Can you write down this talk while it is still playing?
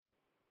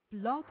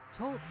Blog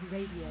Talk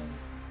Radio.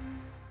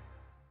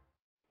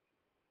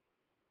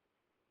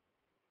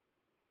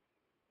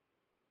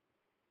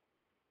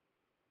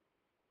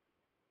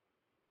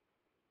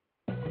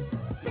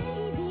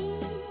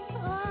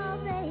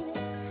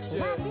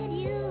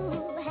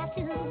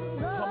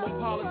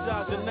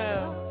 Apologizing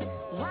now.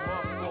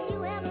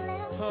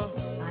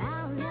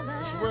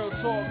 It's real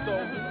talk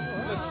though.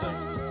 Listen,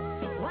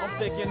 I'm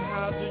thinking,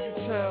 how do you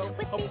tell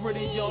a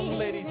pretty young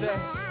lady that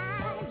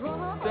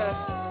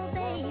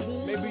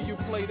maybe you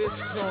play this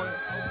joint?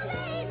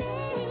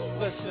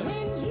 Listen,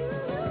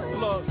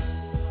 look,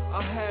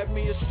 I had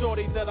me a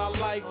shorty that I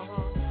like,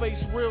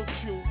 face real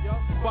cute,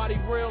 body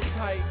real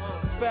tight,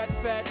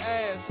 fat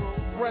ass,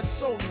 breast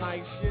so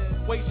nice,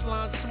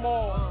 waistline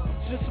small,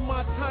 just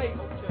my type.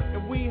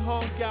 And we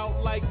hung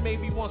out like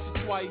maybe once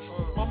or twice.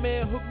 My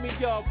man hooked me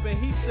up and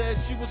he said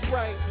she was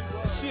right.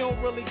 She don't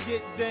really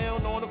get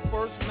down on the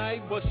first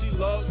night, but she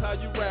loves how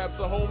you rap.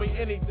 So homie,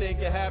 anything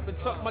can happen.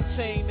 Tuck my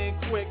chain in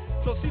quick,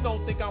 so she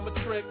don't think I'm a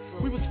trick.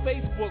 We was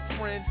Facebook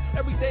friends,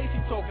 every day she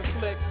talking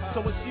slick.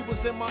 So when she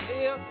was in my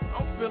ear,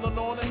 I'm feeling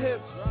on her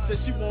hips. Said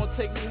she wanna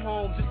take me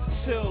home just to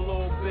chill a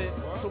little bit.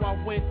 So I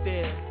went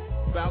there.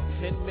 About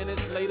 10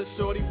 minutes later,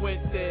 shorty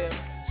went there.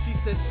 She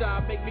said,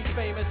 "Shy, make me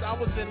famous." I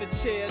was in the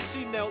chair,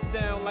 she knelt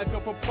down like a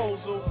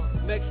proposal.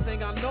 Next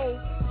thing I know,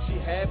 she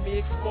had me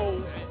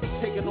exposed,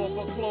 taking off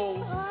her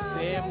clothes,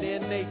 damn near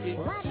naked.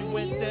 She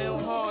went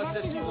down hard,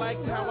 said she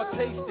liked how I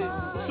tasted.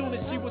 Soon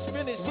as she was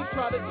finished, she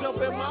tried to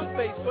jump in my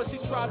face, but she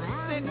tried to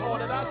sit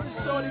on it. I said,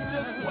 "Shorty,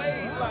 just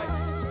wait," like,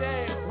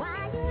 damn.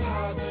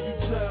 How do you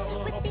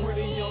tell a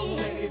pretty young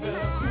lady that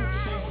her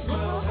coochie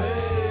smells?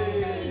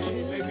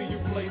 Hey, maybe you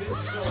play this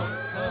song,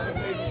 and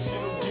maybe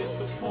she'll get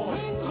the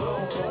point.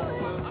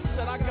 I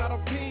said I gotta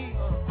pee,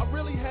 I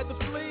really had to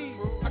flee.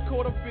 I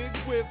caught a big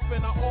whiff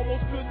and I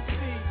almost couldn't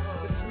see.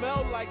 It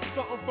smelled like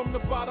something from the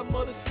bottom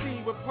of the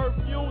sea, with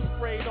perfume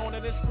sprayed on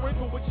it and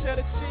sprinkled with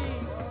cheddar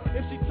cheese.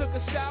 If she took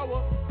a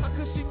shower, how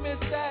could she miss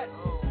that?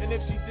 And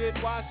if she did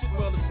wash it,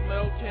 well, the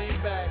smell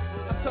came back.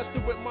 I touched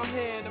it with my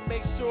hand to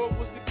make sure it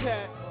was the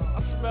cat.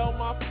 I smelled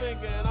my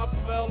finger and I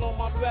fell on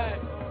my back.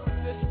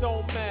 This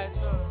don't match,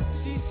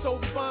 she's so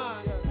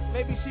fine.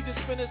 Maybe she just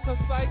finished her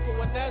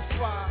cycle and that's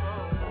fine.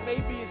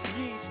 Maybe it's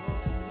yeast,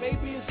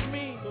 maybe it's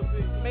me,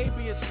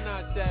 maybe it's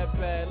not that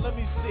bad. Let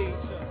me see.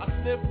 I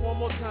sniffed one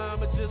more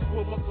time and just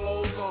put my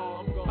clothes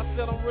on. I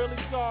said I'm really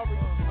sorry,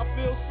 I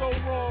feel so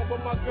wrong,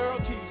 but my girl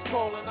keeps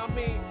calling. I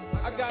mean,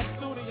 I got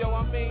studio,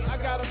 I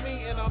got a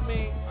meeting, I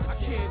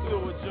can't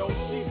do it, Joe.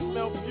 She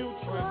smelled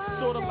putrid,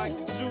 sorta like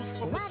the juice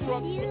from the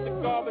trucks with the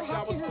garbage.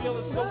 I was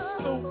feeling so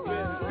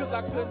stupid, cause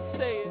I couldn't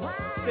say it.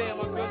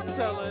 Damn, I couldn't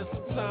tell her, and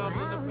sometimes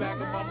in the back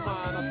of my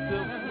mind I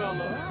still smell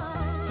her.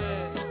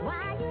 Man,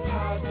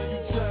 how do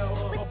you tell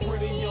a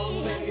pretty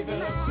young lady that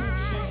her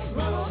coochie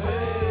smells?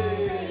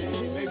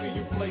 Hey, maybe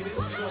you play this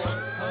song,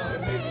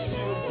 and maybe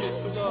she'll get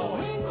the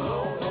point.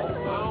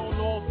 I don't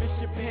know if it's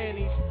your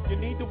panties, you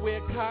need to wear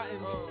cotton,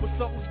 but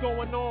something's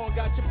going on,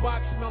 got your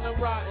box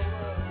smelling rotten.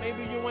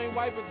 Maybe you ain't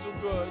wiping too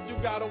good, you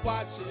gotta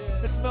watch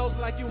it. It smells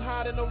like you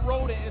hiding a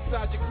rodent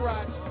inside your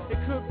crotch. It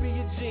could be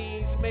your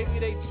jeans, maybe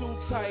they too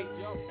tight.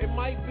 It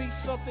might be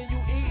something you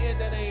eating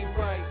that ain't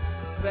right.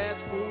 Fast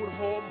food,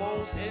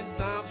 hormones,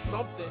 enzymes,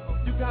 something.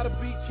 You gotta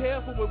be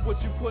careful with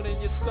what you put in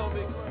your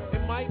stomach.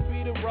 It might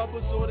be the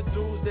rubbers or the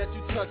dudes that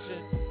you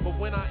touching, but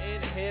when I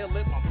inhale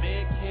it, my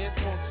man can't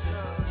function.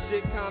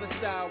 Shit kinda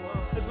sour.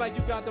 It's like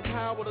you got the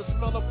power to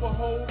smell up a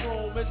whole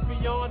room. It's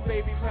beyond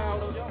baby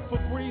powder.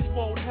 Febreze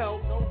won't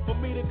help. For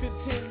me to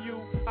continue,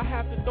 I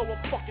have to throw a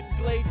fucking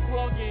Glade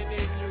plug-in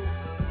in you.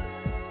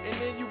 And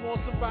then you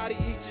want somebody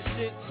eat your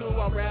shit too.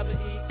 I'd rather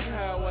eat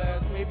cow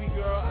ass. Baby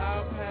girl,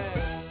 I'll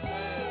pass.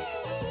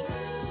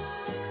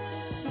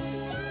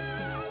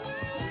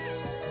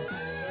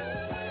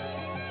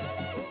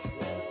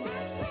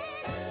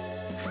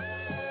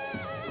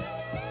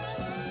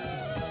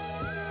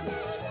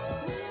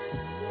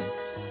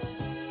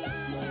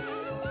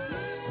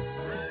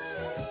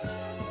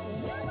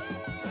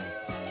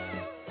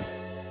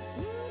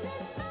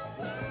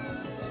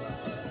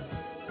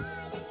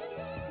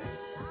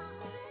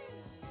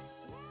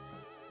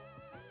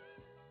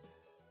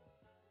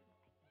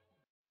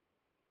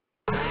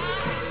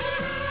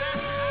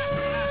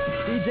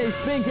 DJ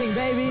Spinking,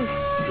 baby.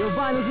 Yo,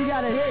 Vinyls, you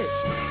got a hit.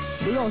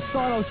 We're gonna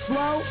start off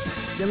slow,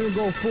 then we're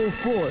gonna go full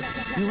force.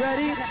 You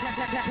ready?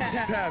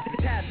 Tap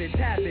it, tap it,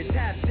 tap it,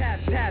 tap, tap,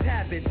 tap,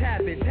 tap it,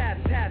 tap it, tap,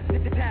 tap,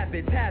 tap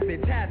it, tap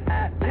it, tap,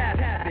 tap,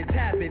 tap it,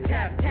 tap it,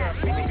 tap, tap.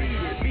 Beat it,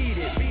 beat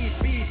it, beat,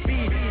 beat,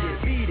 beat, beat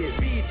it, beat it,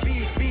 beat,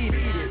 beat, beat,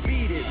 beat it,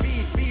 beat it,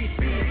 beat, beat,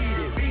 beat,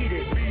 beat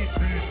it,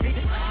 beat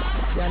it.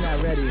 Y'all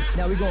not ready.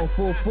 Now we going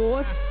full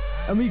force.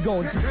 And we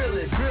gon' drill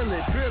it, drill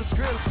it, drill,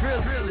 drill,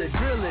 drill, drill it,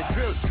 drill it,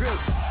 drill, drill,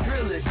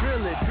 drill it,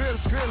 drill it, drill,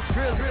 drill,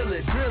 drill, drill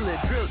it, drill it,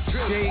 drill,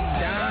 drill. Shake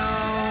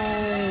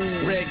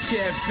down, Red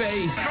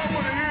Cafe. I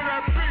wanna hear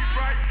that beat,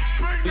 right?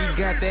 Bring We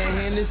got that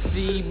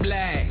Hennessy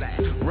Black,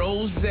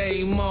 Rose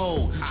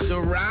Mo,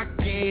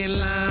 Ciroc and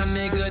Lime,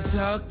 nigga,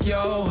 tuck your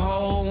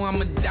hoe.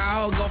 I'm a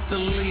dog off the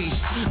leash,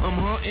 I'm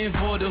hunting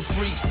for the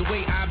freaks, the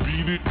way I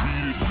beat it.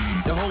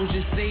 The hoes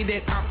just say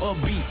that I'm a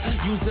beat,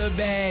 you's a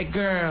bad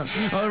girl,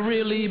 a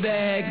really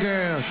bad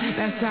girl.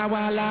 That's how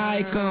I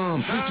like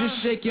 'em.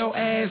 Just shake your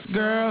ass,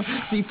 girl.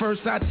 See,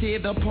 first I tear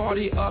the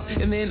party up,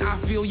 and then I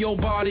fill your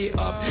body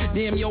up.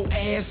 Damn, your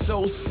ass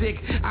so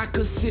sick, I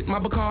could sit my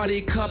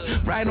Bacardi cup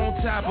right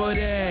on top of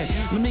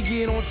that. Let me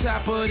get on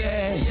top of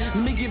that.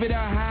 Let me give it a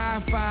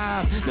high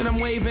five, then I'm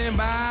waving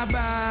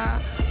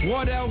bye-bye.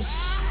 What else?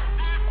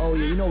 Oh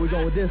yeah, you know we're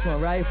going with this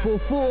one, right? Full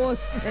force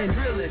and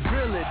drill it,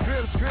 drill it,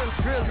 drill, drill,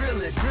 drill,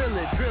 drill it, drill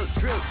it, drill,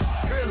 drill,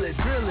 drill it,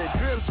 drill it,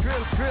 drill,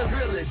 drill, drill,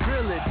 drill it,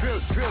 drill it,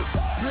 drill, drill,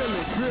 drill it, drill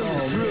it, drill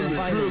it,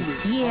 drill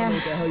it. Yeah.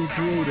 What the hell you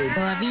created?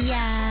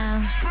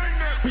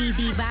 We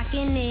be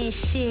rocking this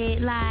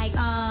shit like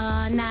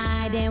all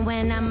night, and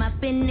when I'm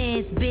up in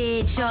this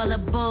bitch, all the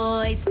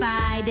boys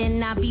fight,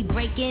 and I be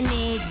breaking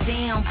it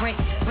down,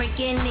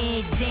 breaking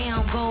it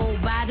down.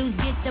 Gold bottles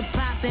get the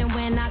poppin'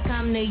 when I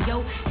come to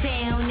your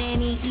town,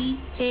 and he eat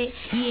it.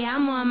 Yeah,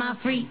 I'm on my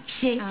freak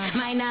shit.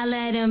 Might not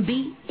let him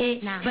beat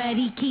it, but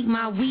he keep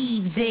my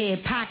weaves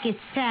in, pockets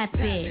tap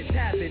it.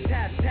 Tap it,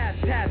 tap, tap,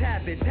 tap,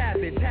 tap it, tap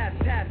it, tap,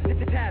 tap,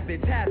 tap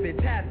it, tap it,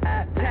 tap,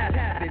 tap,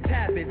 tap it,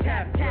 tap it,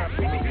 tap, tap.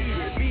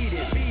 Beat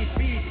it, beat, beat,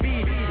 beat,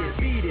 beat it,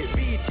 beat it,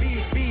 beat,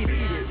 beat, beat,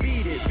 beat it,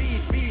 beat it,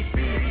 beat, beat,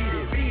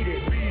 beat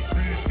it,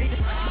 beat it.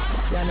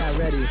 Y'all not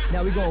ready.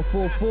 Now we going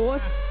full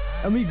force.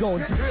 And we gon'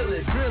 drill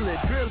it, drill it,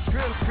 drill,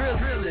 drill, drill,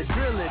 drill it,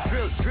 drill it,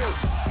 drill, drill,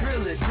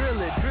 drill it, drill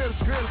it, drill,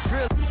 drill,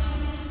 drill.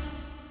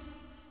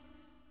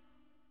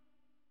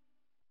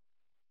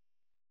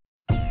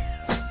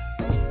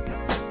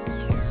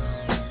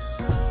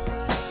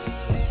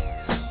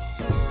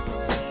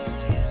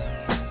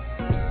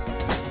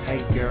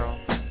 Hey girl,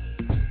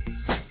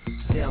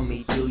 tell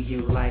me, do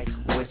you like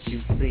what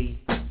you see?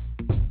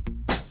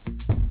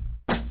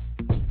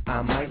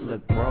 I might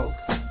look broke,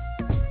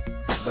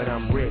 but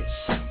I'm rich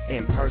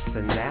in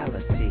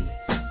personality.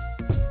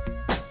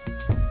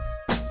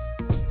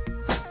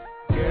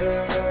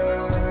 Girl,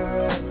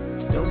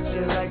 don't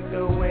you like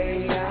the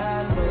way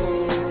I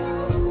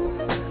move?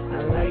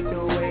 I like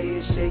the way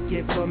you shake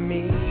it for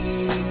me.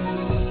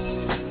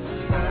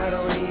 I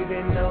don't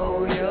even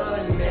know your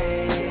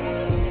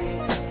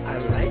name. I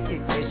like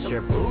it 'cause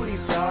your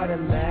booty's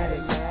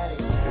automatic.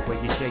 The way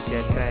you shake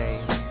that thing,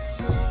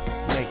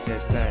 make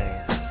that thing.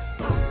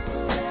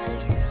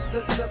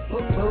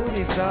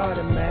 Booty's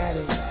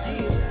automatic.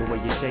 The way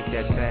you shake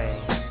that thing,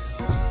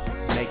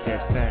 make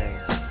that thing.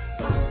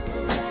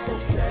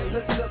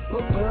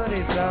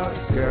 Booty's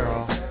automatic.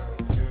 Girl,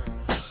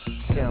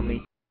 tell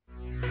me.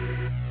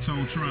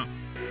 Tone Trump,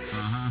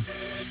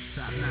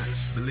 top notch,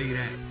 believe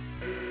that.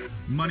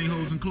 Money,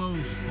 hoes, and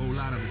clothes, whole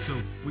lot of it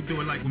too. We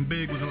do it like when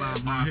Big was alive,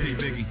 R&B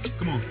Biggie.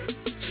 Come on.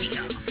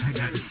 I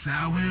got the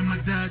sour in my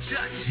Dutch,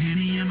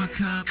 Henny in my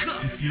cup.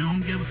 If you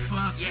don't give a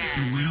fuck,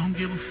 then we don't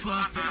give a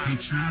fuck.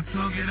 Ain't trying to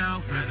talk it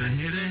out, rather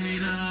hit a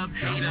hater up.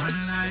 Got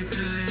one life to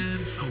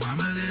live, so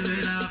I'ma live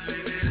it up.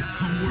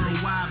 I'm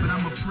worldwide, but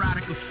I'm a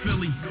product of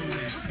Philly.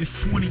 It's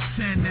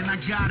 2010 and I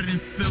got it in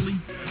Philly.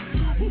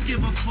 Who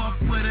give a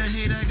fuck what a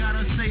hater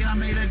gotta say? I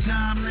made a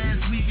dime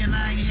last week and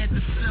I ain't had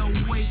to sell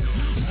weight.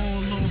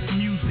 All off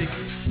music,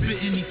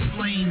 spitting these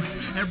flames.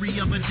 Every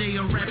other day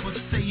a rapper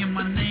saying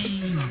my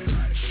name.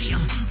 Yeah,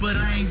 but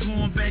I ain't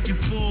going back and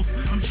forth.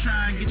 I'm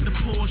trying to get the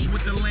Porsche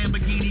with the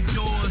Lamborghini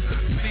doors.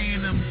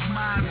 Phantoms,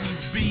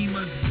 Mazzies,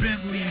 Beamers,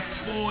 Bentleys,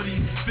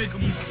 40s,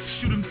 50s.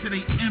 Shoot them till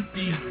they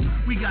empty.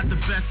 We got the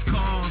best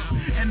cars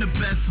and the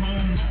best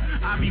homes.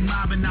 I be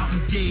mobbing out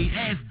in gay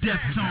ass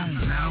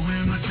Deftones. Now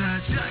in my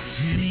Dutch,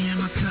 Henny in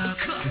my cup.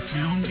 If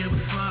you don't give a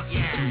fuck,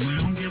 then we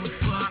don't give a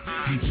fuck.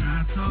 Ain't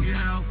trying to talk it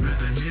out,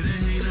 rather hit a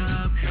hater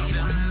up. Got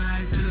one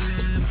life to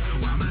live, so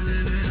I'ma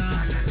live it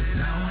up.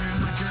 Now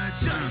in my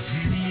Dutch,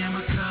 Henny in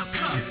my cup.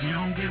 If you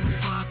don't give a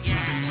fuck,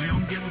 then we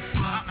don't give a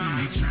fuck.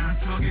 Ain't trying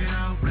to talk it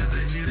out, rather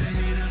hit a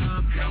hater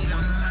up. Got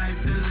one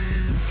life to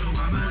live, so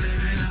I'ma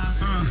live it up.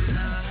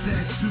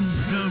 Tattoos,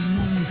 good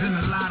moons, and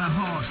a lot of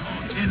heart.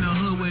 In the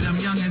hood where them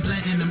youngins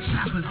letting them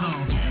choppers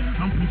off.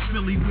 I'm from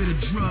Philly where the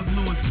drug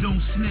lords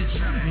don't snitch,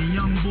 and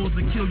young bulls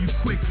will kill you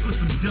quick for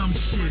some dumb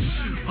shit.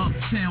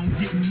 Uptown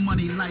getting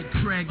money like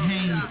Craig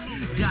Haynes.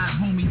 Got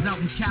homies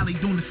out in Cali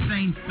doing the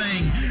same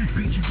thing.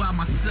 Beat you by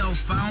myself,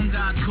 I don't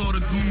got caught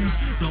a goon.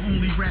 The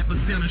only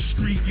rappers down the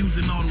street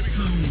using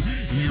auto-tune.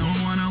 You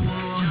don't wanna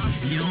war,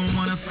 you don't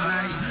wanna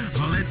fight.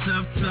 All that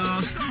tough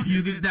talk,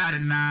 you could die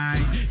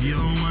tonight. You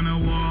don't wanna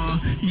war,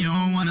 you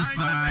don't wanna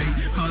fight.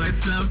 All that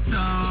tough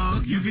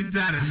talk, you could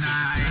die tonight.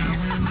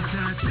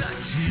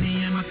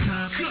 Henny in my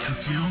cup.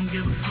 If you don't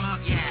give a fuck,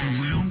 then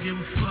we don't give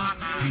a fuck.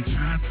 Ain't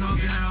trying to talk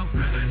it out,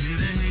 rather hit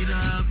a hater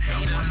up.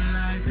 Got one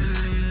life to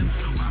live,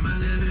 so I'ma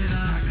live it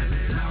up.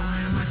 Sour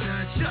in my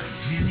Dutch,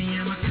 Henny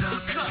in my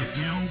cup. If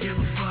you don't give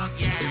a fuck,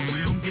 then we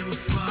don't give a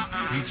fuck.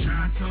 Ain't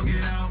trying to talk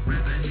it out,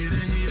 rather hit a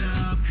hater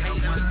up. Got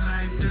one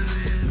life to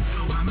live,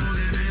 so I'ma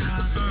live it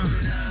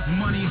up.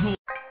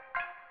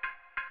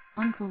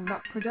 Lyrical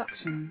Rock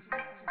Productions.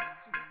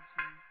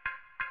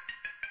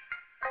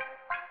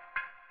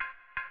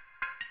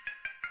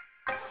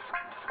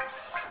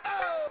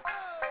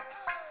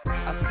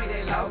 I see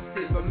they lost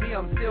it, but me,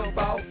 I'm still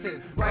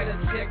bossing. Write a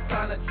check,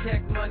 sign a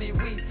check, money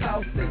we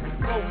tossing.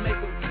 Flow make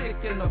them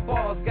sick and the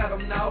balls got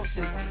them nauseous.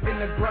 In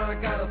the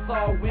grind got us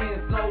all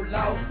wins, no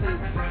losses.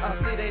 I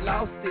see they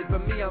lost it,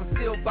 but me, I'm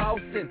still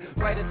bossing.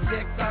 Write a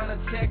check, sign a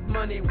check,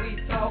 money we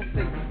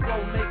tossing.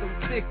 Flow make them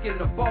sick and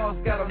the balls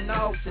got them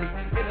nauseous.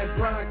 In the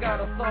grind got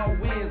us all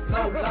wins,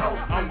 no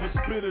losses. I'm the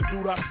spitter,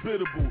 dude, I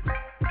spittable.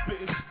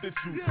 Spittin' spit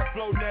you.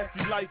 Flow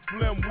nasty like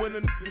phlegm,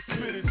 winning the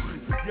spit at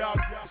you. Y'all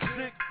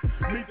sick?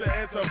 Meet the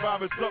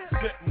antivirus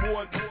upset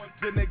more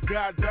than they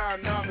got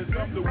dynamics.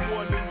 I'm the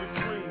one in your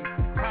dream,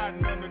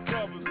 hiding under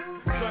covers.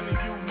 Son of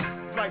you,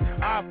 like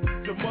I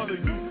your mother.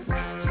 You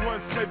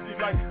run safety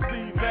like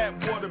Steve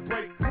Atwater.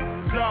 Break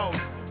jaws,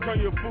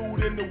 turn your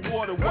food into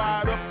water.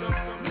 Wide up,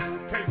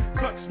 can't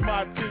touch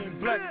my team.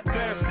 Black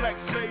mask, black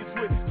shades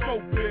with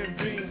soap and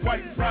beam.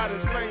 White side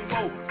and same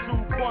old,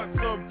 2 parts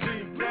of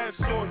team.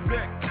 Cash on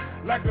deck,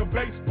 like a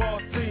baseball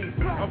team.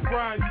 I'm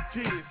frying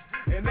you kids.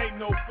 And ain't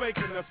no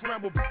faking. I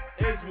scramble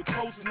eggs with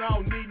toast and I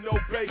don't need no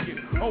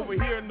bacon. Over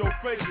here, no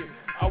faking.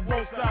 I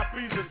won't stop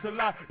either till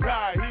I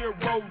die.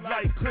 Heroes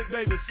like Clint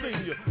Davis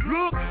Sr.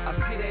 Look! I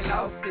see they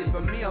lost it,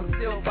 but me, I'm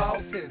still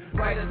bossing.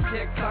 Write a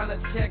check, sign a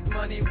check,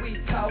 money we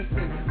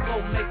tossing.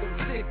 Flow make them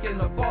sick and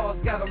the balls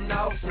got them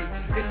nauseous.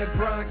 In the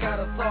grind got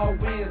us all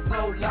wins,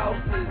 no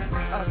losses.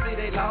 I see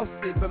they lost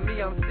it, but me,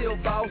 I'm still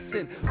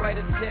bossing. Write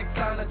a check,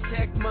 sign a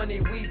check,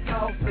 money we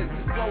tossing.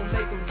 Flow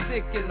make them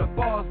sick and the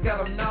balls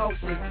got them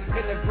nauseous.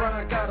 In the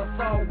grind got us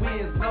all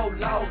wins, no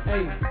losses.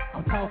 Hey,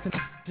 I'm talking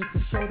just to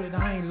show that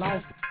I ain't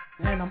lost it.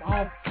 And I'm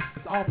off,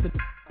 it's off the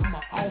I'm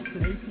a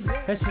Austin.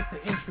 That's just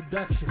the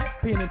introduction.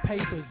 Pen and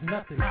paper is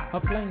nothing.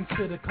 A flame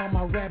spitter, call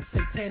my rap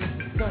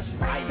satanic discussion.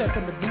 Step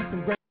in the booth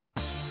and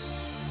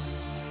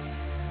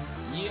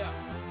yeah,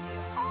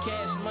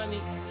 cash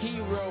money,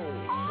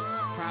 heroes,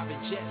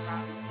 private jets,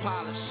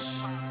 polish.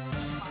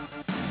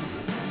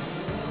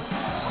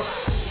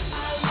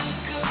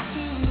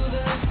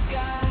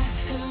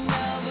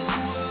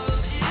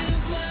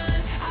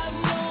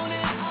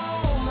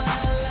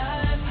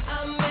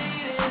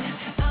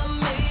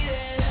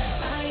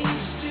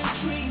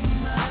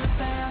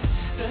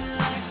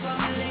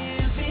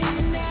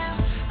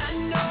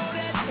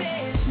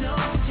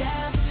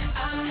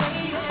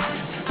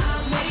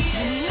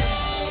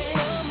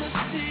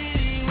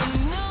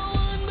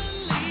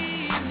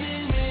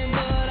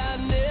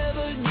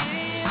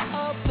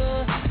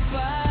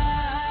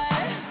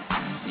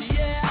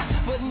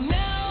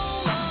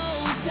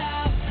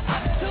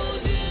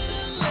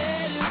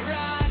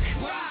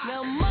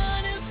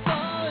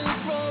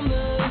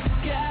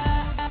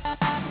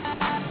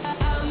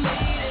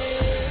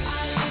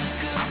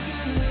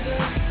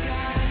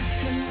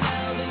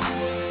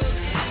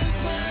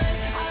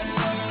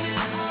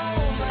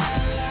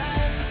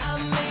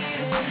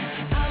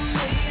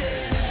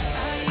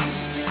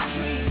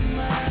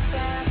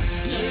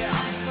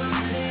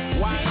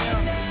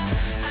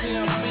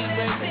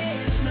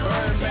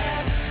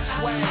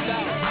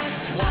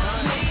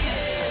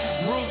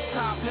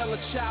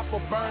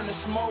 Chopper, burn the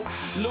smoke.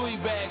 Louis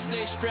bags,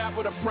 they strap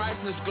with a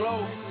priceless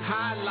glow.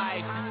 High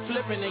life,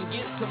 flipping and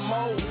get some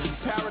more.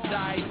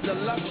 Paradise, the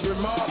luxury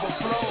marble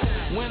flow.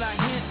 When I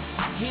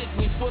hit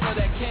me full of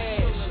that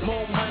cash.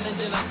 More money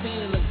than I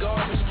seen in the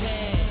garbage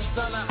can.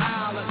 Stunner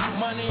Island,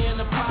 money in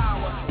the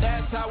power.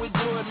 That's how we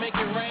do it, make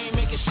it rain,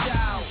 make it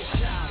shower.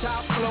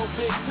 Top flow,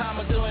 big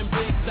time, doing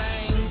big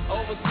things.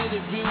 Over city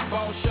view,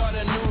 ball short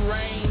a new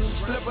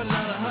range. Flip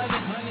another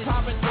 100,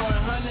 popping,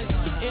 throwing hundreds.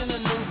 In a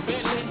new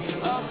Bentley.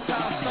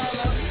 Uptown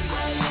fella.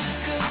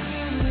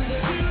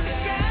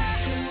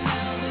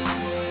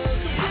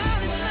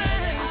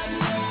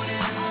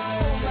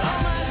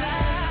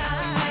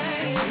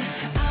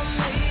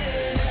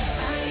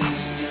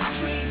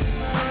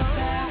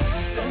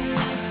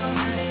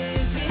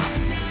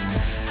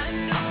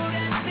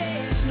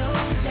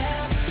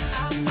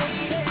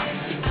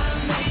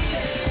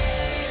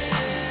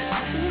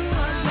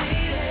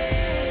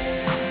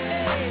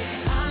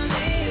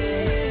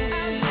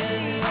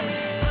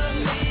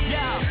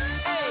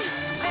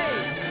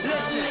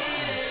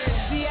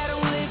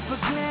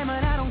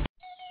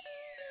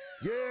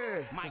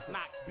 Mike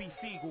Knox, B.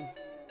 Siegel.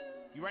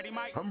 You ready,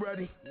 Mike? I'm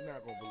ready. You're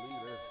not gonna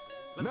believe this.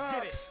 Let's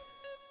get it.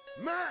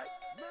 Mac.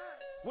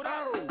 What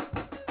up?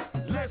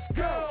 Let's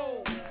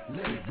go.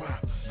 Let it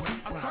rock,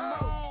 rock, rock.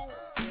 Come on.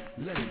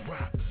 Let it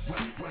rock,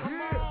 rock, rock.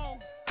 Come on.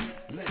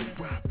 Let it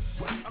rock,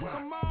 rock, rock.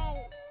 Come on.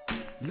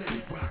 Let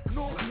it rock,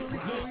 North rock, Philly,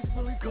 rock.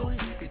 Philly, Philly.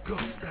 It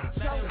don't stop.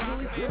 South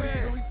Philly,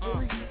 Philly.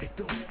 It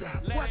don't stop.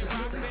 Let it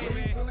rock,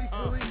 baby.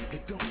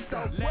 It don't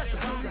stop. Let it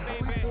rock,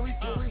 baby.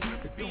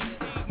 It don't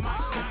stop.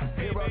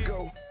 Here I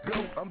go.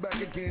 I'm back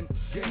again.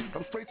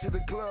 I'm straight to the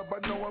club,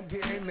 I know I'm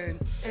getting in.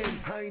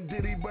 I ain't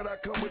Diddy, but I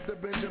come with the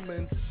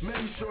Benjamins.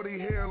 Man, shorty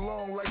hair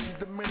long like she's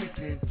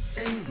Dominican.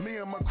 Me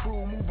and my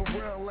crew move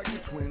around like the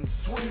twins.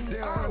 They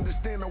don't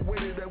understand the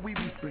way that we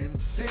be spin.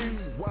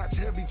 Then watch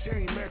heavy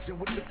chain matching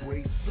with the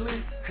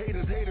bracelet.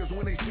 Haters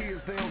when they see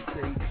us, they don't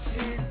say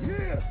shit.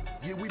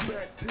 Yeah, we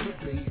back to the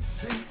basics.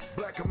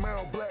 Black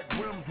amount, black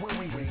rims when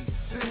we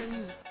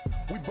racing.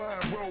 We buy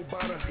and roll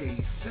by the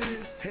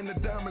aces. And the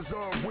diamonds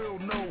are real,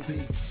 no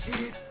big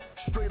shit.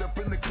 Straight up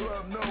in the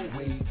club, no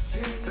way.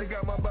 They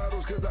got my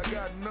bottles cause I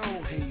got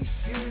no hate.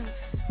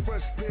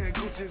 Fresh pair of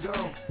Gucci's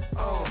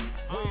on.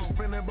 We ain't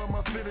spinning but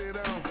my fitted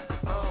on.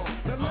 Now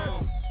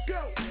let's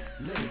go.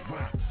 Let it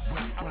rock.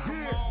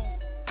 Come on.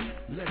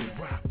 Let it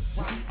rock.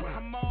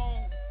 Come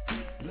on.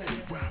 Let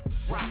it rock.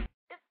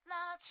 It's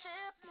not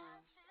chip,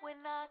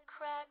 we're not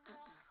cracked,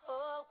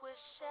 or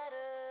we're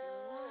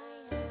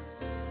shattered.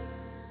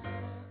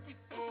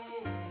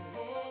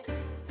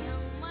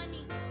 Young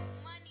money.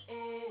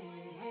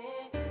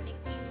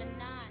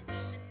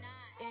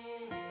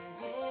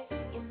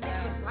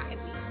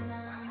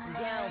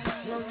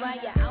 Yo,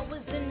 Mariah, I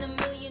was in $1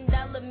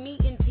 million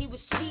meetings, he was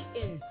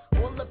cheating.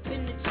 All up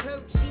in the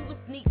church, he was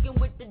sneaking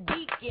with the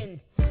deacon.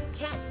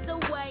 Catch the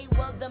way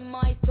while the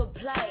mice will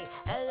play.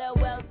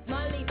 LOL,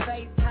 smiley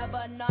face, have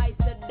a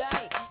nicer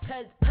day.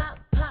 Cause pop,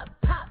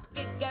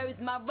 it goes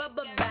my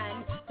rubber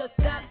band. So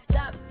stop,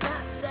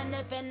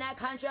 sniffing that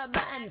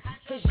contraband.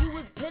 Cause you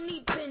was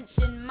penny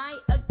pinching, my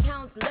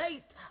account's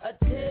laced.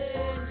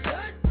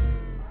 Attention,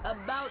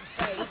 about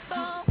face. I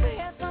thought we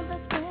had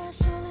something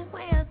special and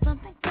we had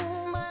something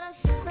good, but I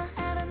should've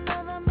had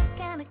another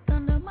mechanic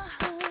under my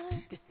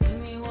hood. You see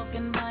me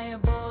walking by a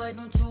boy,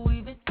 don't you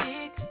even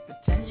speak.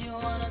 Pretend you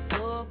wanna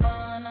talk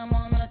and I'm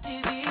on the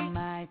TV. You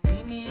might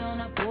see me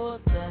on a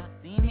poster,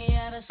 see me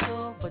at a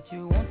show, but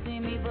you won't see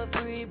me for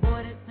free,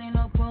 boy, this ain't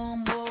no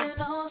promo.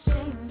 And all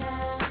shame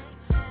now,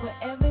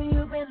 wherever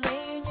you've been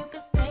laying, you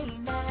can stay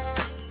now.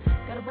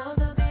 Got a ball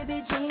of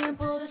baby Jane,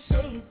 pull the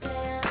shades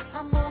down.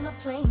 I'm on a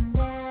plane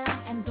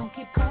now, and don't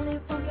keep calling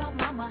from your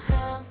mama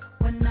house.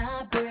 When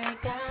I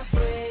break,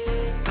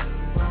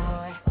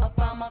 boy. Up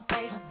on my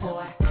face,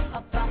 boy.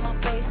 Up on my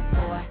face,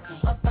 boy.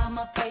 Up on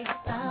my face,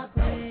 I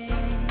break.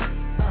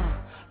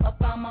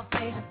 Up on my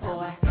face,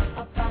 boy.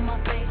 Up on my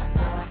face,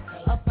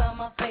 boy. Up on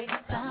my face,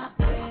 I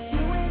break.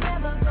 You ain't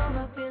never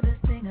gonna feel this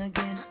thing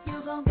again.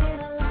 You gon' get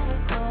a lot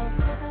of calls,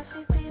 cause I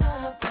see feet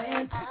on a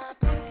friend. I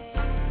break.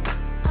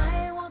 I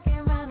ain't walking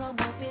around no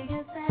more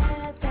being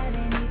sad. That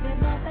ain't even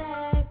my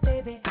bag,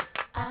 baby.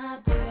 I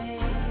break.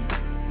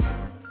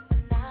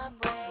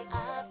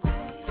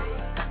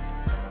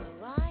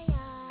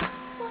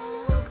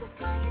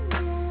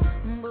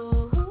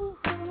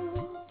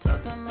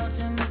 Talking about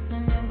you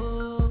missing your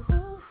boo.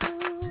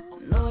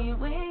 No, you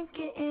ain't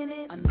getting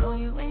it. I know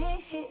you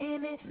ain't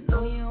hitting it.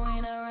 know you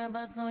ain't a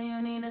rapper, so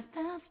you need to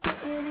stop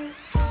Getting it.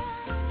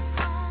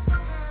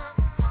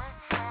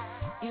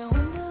 You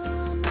wonder who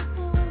I'm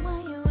messing with, why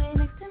you ain't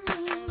next to me.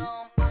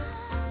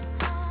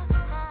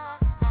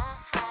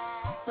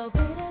 So pay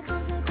the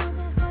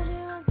consequences, cause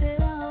you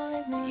wanted all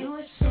of me. You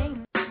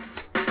ashamed.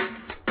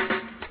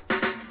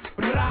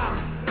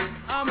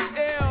 I'm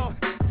ill.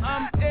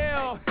 I'm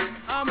ill.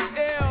 I'm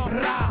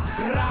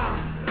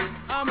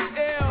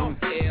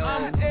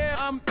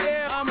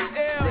ill. I'm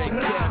ill. Red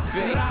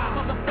Cafe.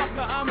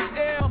 Motherfucker, I'm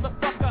ill.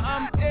 Motherfucker,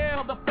 I'm ill.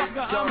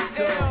 Motherfucker, I'm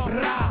ill.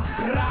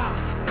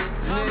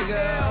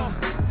 Nigga,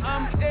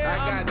 I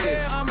got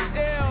this. I'm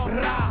ill.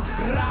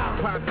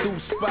 Pop through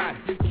spot,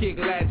 kick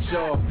latch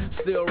off,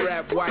 still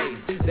rap white.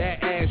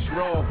 That ash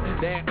raw,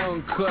 that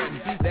uncut,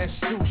 that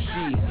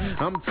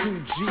sushi. I'm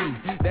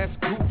 2G, that's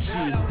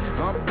Gucci.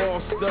 I'm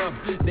bossed up,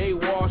 they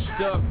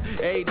washed up.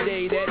 Every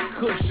day that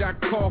kush I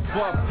cough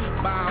up.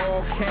 Buy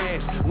all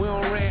cash, we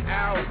don't rent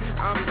out.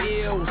 I'm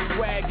ill,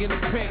 swag in the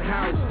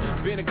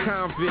penthouse. Been a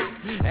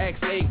convict, ex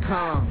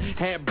Akon.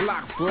 Had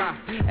block fly,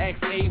 ex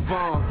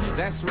Avon.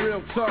 That's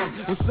real talk.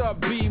 What's up,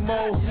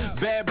 B-Mo?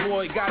 Bad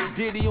boy got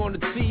Diddy on the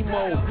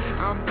T-Mo.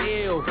 I'm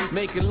ill,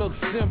 make it look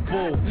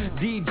simple.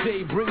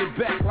 DJ, bring it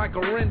back like a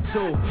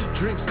rental.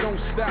 Drinks don't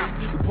stop,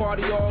 we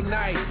party all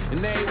night.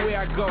 And everywhere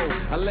I go,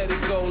 I let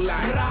it go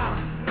like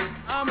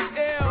I'm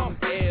ill. I'm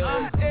ill.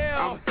 I'm ill.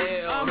 I'm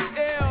ill. I'm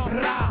ill.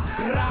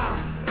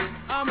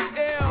 I'm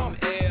ill.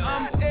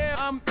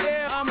 I'm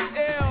ill. I'm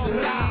ill.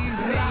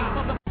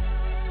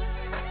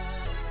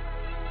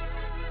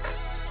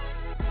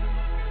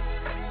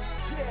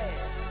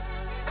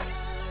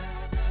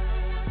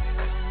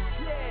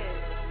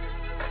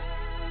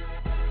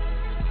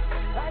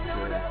 I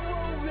know that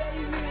one,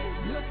 baby.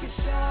 Look at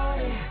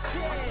shorty,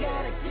 I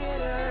gotta get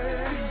her.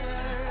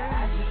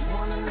 I just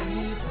wanna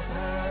leave with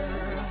her.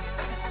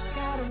 I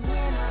got a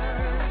winner.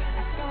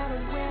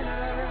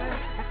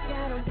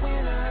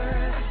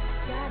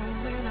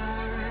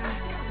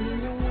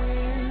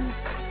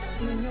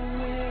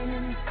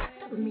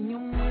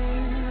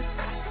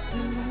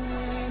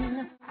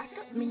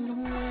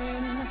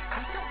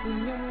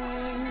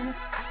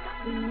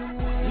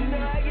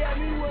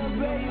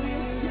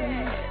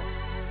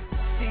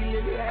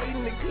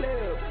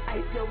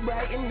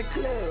 night in the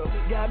club,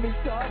 got me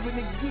starving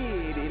to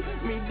get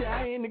it. Me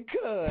die in the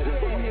cut,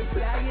 you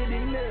flyer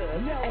than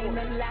us, ain't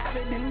nothing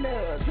liver than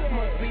us.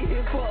 Must be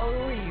here for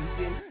a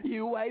reason,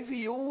 you wifey,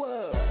 you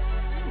what?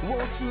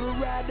 Want you to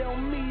ride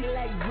on me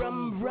like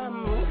drum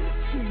drum.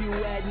 Chew you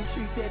out and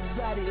treat that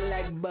body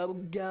like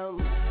bubble gum.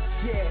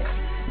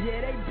 Yeah,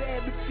 they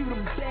bad, but you the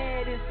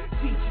baddest.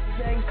 Teach you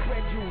sing,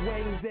 spread your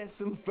wings, that's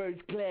some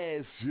first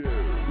class.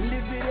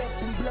 Live it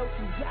up and blow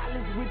some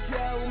dollars with your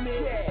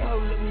homie.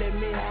 Hold up, let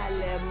me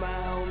holler at my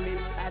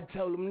homies. I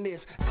told them this.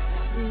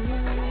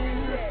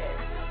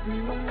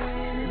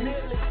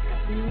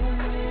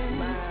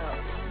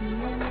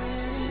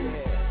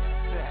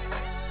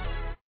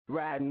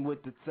 Riding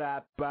with the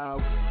top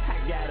out,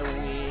 I gotta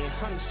win,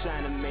 I'm just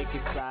trying to make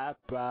it pop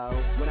out.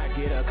 When I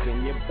get up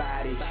in your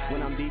body,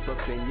 when I'm deep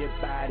up in your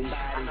body,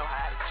 I know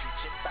how to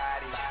treat your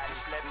body,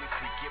 just let me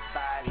freak your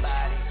body.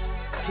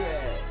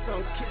 Yeah,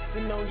 I'm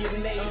kissing on your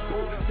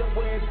navel, don't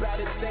worry about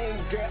a thing,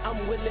 girl,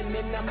 I'm willing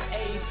and I'm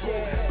able.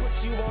 Put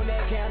you on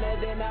that counter,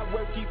 then I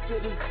work you to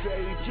the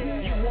stage.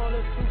 You want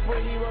a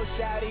superhero,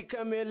 shawty,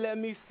 come here, let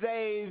me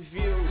save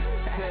you.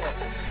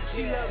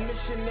 She love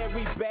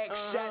missionary back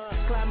shots,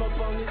 climb up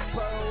on this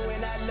pole,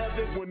 and I love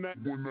it when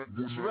that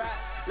drop.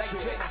 Like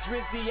Jack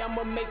Drizzy,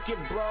 I'ma make it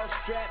broad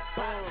strap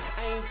on. I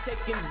ain't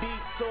taking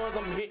detours,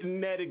 I'm hitting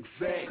that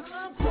exact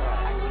spot.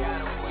 I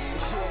gotta win,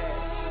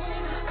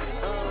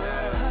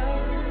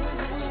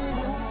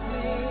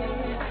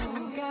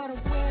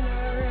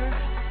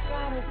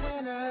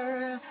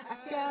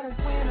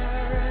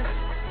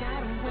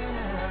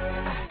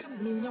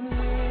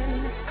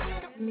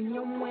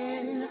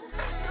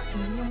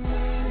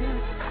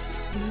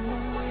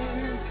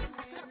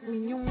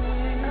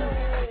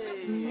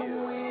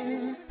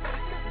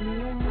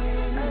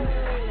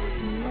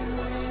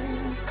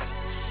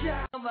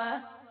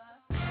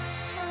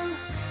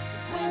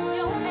 When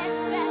your neck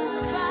that's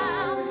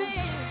about me,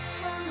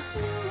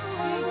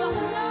 you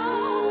don't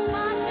know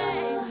my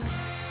name,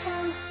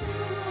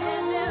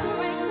 and there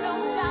ain't no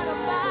doubt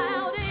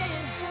about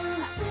it.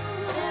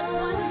 There's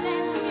one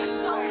thing you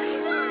don't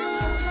know.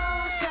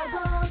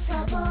 Trouble,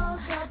 trouble,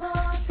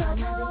 trouble,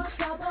 trouble,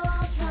 trouble,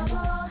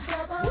 trouble,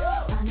 trouble.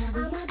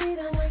 I'ma be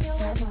the one you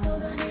ever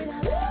told me to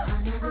love.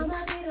 I'ma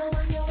be the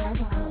one you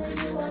ever told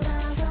you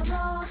about.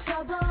 Trouble,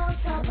 trouble,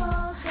 trouble,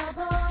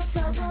 trouble,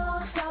 trouble,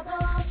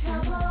 trouble,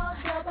 trouble,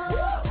 trouble.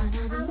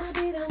 I'ma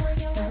be the one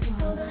you ever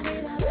told me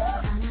to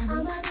love.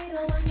 I'ma be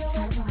the one you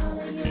ever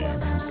told you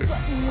about.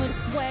 Fucking with a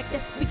swag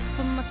that speaks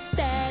for my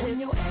status.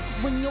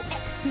 When your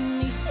ex see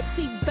me, she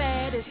see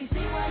bad as she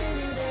see what it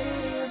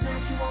is,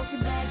 and she wants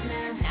it back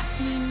now. Now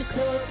she in the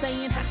club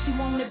saying how she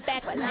want it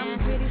back, but I'm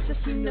pretty sure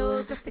she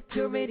knows the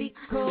security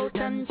code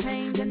done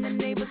changed and the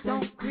neighbors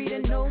don't greet her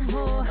no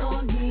more.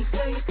 On me,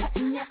 girl, you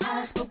cutting your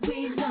eyes, but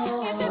we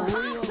know. If it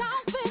pops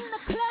off in the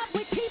club,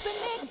 we keeping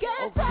it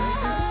ghetto.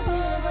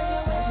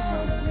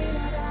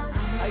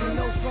 Hey, you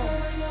know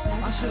something?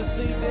 I should've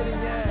seen that in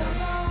your ass.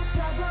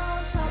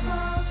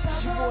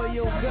 It's your boy,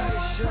 Yo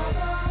Gotti Show.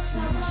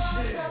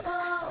 Shit.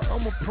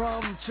 I'm a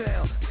problem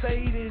child,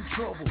 stayed in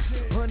trouble.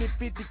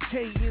 150K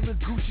in a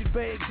Gucci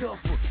bag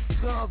duffel.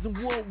 Scars and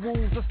war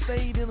wounds, I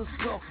stayed in a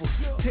scuffle.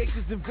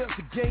 Texas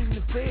investigating,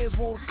 the feds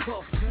want a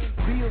couple.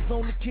 Bills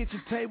on the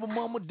kitchen table,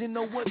 mama didn't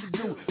know what to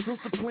do.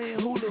 Sister playing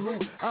hula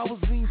hoop, I was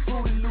eating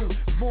Fruity Loop.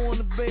 Born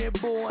a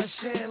bad boy, I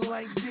shine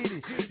like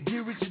Diddy.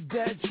 Get rich or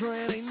die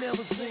trying, ain't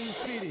never seen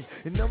City.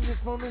 And I'm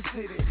just from the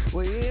city,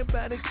 where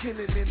everybody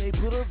killing. And they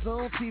put us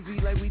on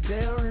TV like we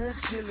down here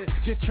chilling.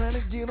 Just trying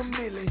to get a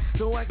million,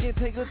 so I can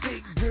take a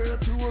thick girl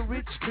to a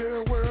rich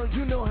girl world.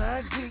 You know how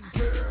I get,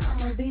 girl.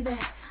 I'ma be that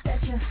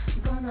you're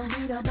gonna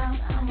read about.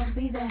 I'ma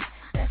be that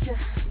you're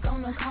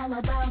gonna call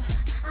about.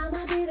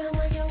 I'ma be the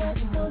one you ever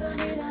told to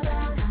read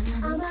about.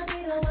 I'ma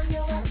be the one you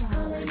ever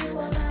calling you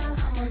about.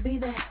 I'ma be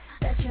that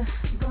you're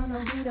gonna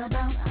read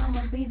about.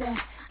 I'ma be that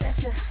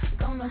you're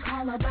gonna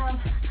call about.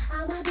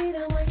 I'ma be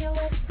the one you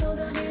ever told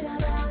to read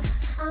about.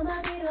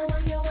 I'ma be the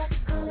one you ever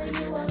calling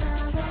you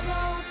about.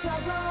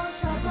 Trouble,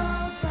 trouble, trouble,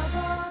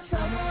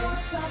 trouble,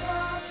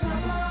 trouble,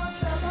 trouble,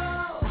 trouble.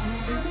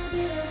 I'ma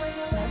be the one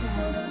you ever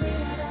told to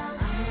read about.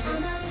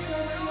 I'ma be the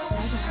one you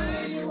ever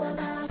calling you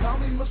about. Call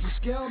me Mr.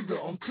 Scandal,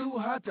 I'm too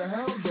hot to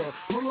handle.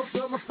 Pull up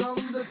in my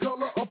fountain, the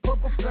color of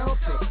purple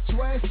fountain.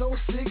 Swag so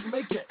sick,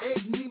 make your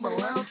egg need my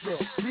lounger.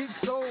 Big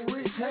so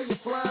rich, how you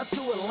fly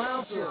to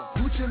Atlanta.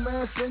 Gucci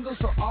man single,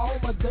 so all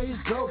my days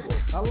double.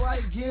 I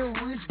like getting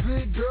rich,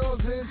 good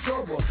girls in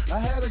trouble. I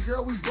had a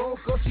girl, we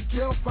broke up, she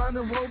kept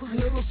finding rollers.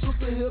 Hit her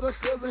sister, hit her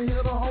cousin, hit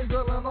her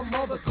homegirl, and her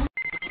mother.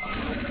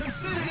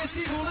 This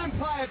evil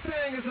empire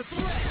thing is a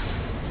threat.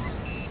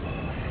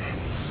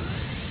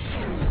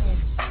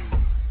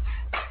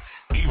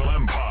 Evil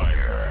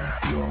Empire.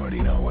 You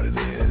already know what it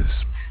is,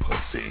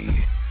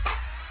 pussy.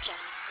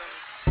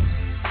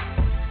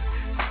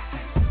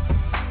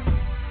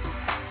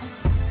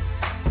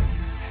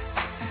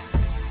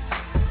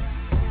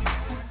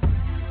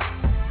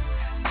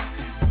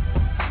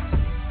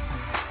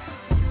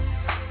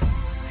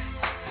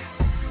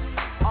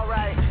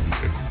 Alright,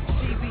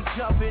 she be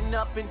jumping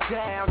up and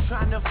down,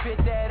 trying to fit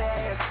that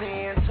ass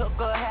in. Took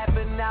her half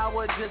an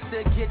hour just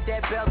to get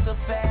that belt to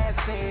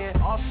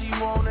fasten. All she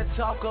wanna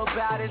talk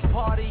about is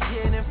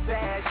partying and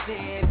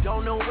fashion.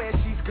 Don't know where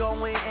she's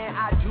going and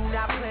I do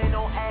not plan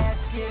on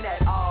asking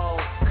at all.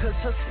 Cause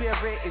her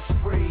spirit is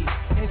free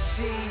and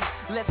she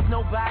lets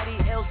nobody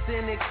else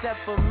in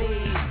except for me.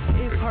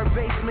 If her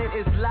basement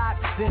is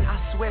locked, then I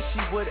swear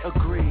she would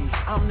agree.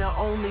 I'm the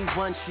only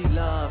one she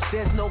loves.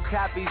 There's no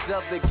copies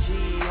of the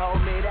key,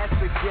 homie, that's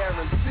a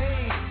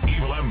guarantee.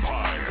 Evil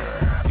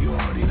Empire. You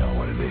already know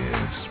what it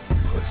is,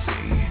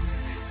 pussy.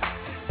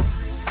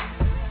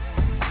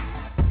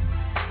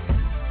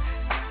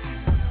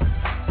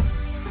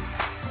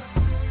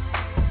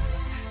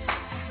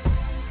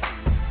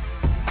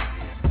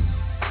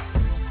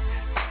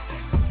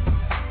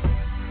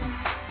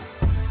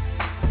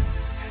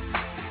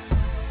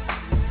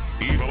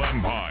 Evil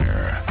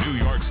Empire, New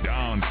York's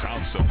down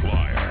south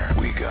supplier.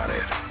 We got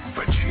it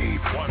for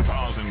cheap.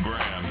 1,000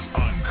 grams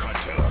uncut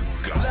to the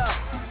gut. Look,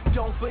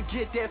 don't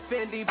forget that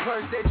Fendi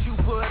purse that you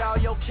put all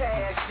your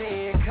cash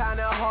in.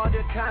 Kinda hard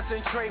to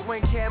concentrate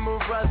when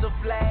cameras are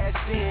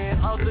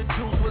flashing. Other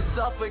dudes will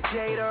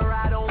suffocate her,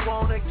 I don't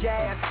wanna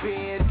gasp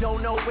in.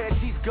 Don't know where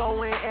she's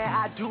going and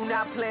I do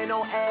not plan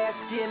on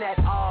asking at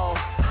all.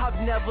 I've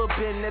never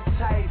been the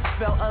type,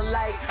 felt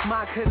alike.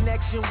 My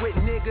connection with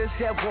niggas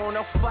that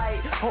wanna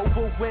fight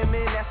over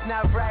women, that's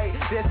not right.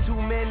 There's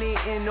too many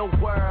in the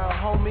world,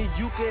 homie,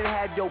 you can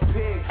have your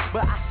pick,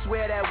 but I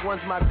swear that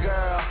one's my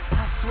girl.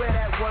 I swear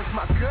that one's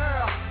my girl.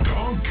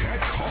 Don't get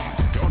caught.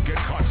 Don't get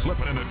caught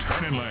slipping in the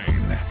turning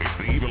lane. It's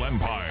the Evil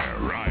Empire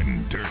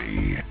riding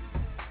dirty.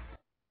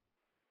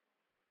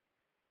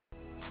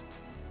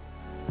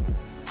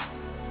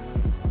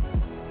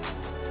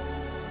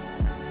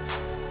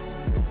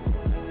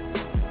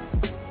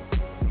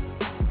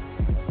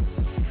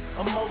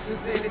 Emotions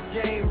in the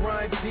game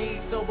run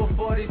deep, so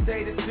before these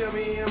haters feel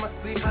me in my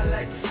sleep, I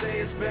like to say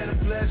it's been a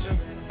pleasure.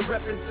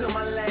 Reppin' to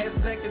my last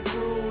second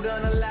through,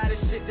 done a lot of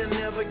shit they'll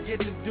never get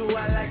to do.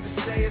 I like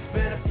to say it's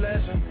been a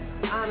pleasure.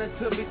 Honored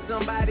to be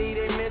somebody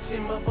they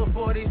mention, but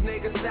before these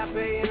niggas stop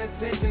paying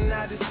attention,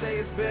 I just say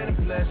it's been a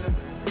pleasure.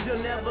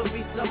 You'll never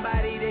be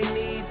somebody they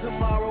need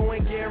tomorrow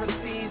ain't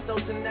guaranteed, so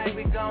tonight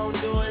we gon'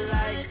 do it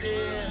like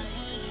this.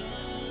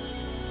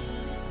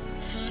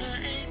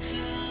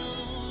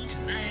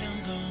 Tonight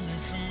I'm gon'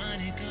 let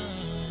somebody go.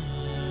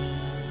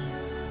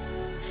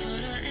 For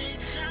the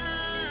 8th time.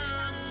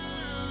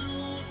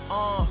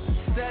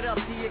 Set up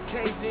the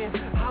occasion,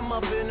 I'm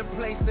up in the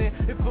place,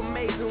 and if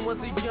amazing was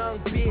a young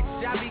bitch,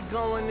 I be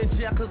going to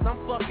jail cause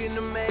I'm fucking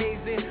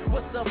amazing.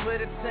 What's up for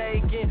the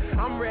taking?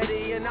 I'm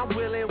ready and I'm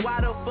willing, why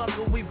the fuck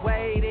are we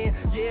waiting?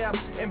 Yeah,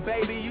 and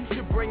baby, you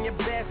should bring your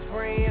best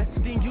friend.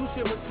 Then you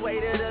should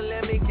persuade her to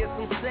let me get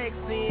some sex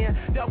in.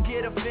 Don't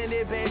get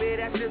offended, baby,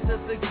 that's just a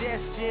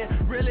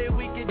suggestion. Really,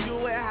 we can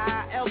do it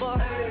however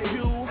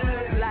you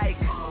like.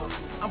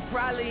 I'm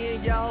probably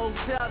in your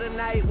hotel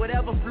tonight.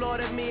 Whatever floor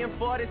that me and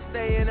 40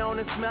 staying on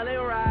and smelling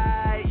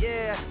right,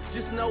 yeah.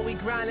 Just know we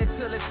grinding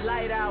till it's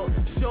light out.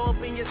 Show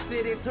up in your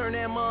city, turn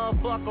that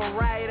motherfucker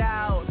right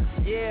out,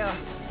 yeah.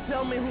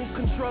 Tell me who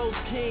controls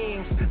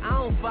kings. I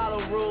don't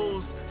follow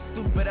rules,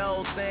 stupid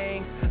old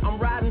thing. I'm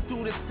riding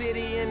through the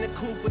city in the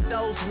coupe with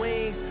those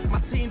wings.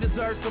 My team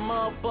deserves some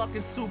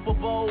motherfucking Super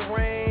Bowl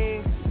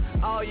rings.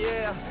 Oh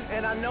yeah,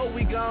 and I know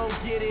we gon'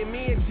 get it.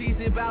 Me and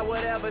Cheesy about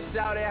whatever,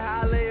 shout it,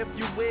 holla if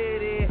you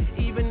with it.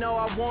 Even though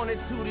I wanted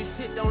to, this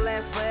shit don't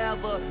last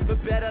forever, but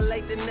better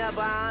late than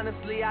never.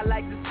 Honestly, I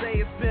like to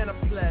say it's been a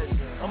pleasure.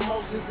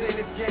 Emotions in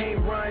this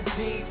game run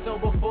deep, so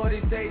before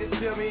these haters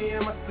feel me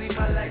in my sleep,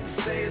 I like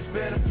to say it's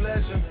been a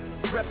pleasure.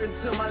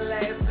 Reppin' to my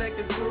last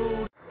second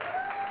through.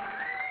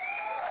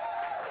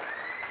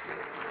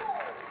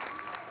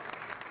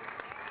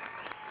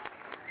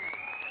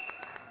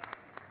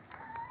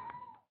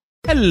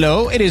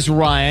 Hello, it is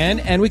Ryan,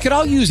 and we could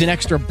all use an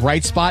extra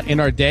bright spot in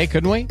our day,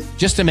 couldn't we?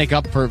 Just to make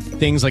up for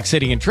things like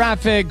sitting in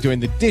traffic, doing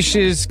the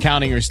dishes,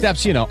 counting your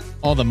steps, you know,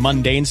 all the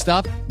mundane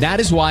stuff. That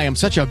is why I'm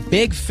such a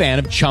big fan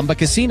of Chumba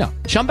Casino.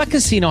 Chumba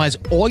Casino has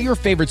all your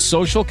favorite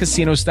social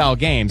casino-style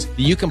games that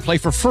you can play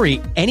for free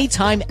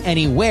anytime,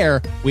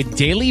 anywhere with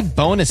daily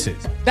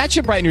bonuses. That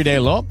should brighten your day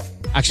a little.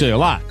 Actually, a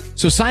lot.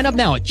 So sign up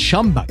now at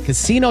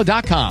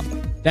ChumbaCasino.com.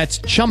 That's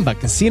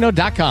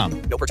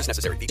ChumbaCasino.com. No purchase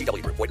necessary.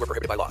 VGW Group. Void where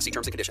prohibited by law. See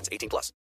terms and conditions. 18+.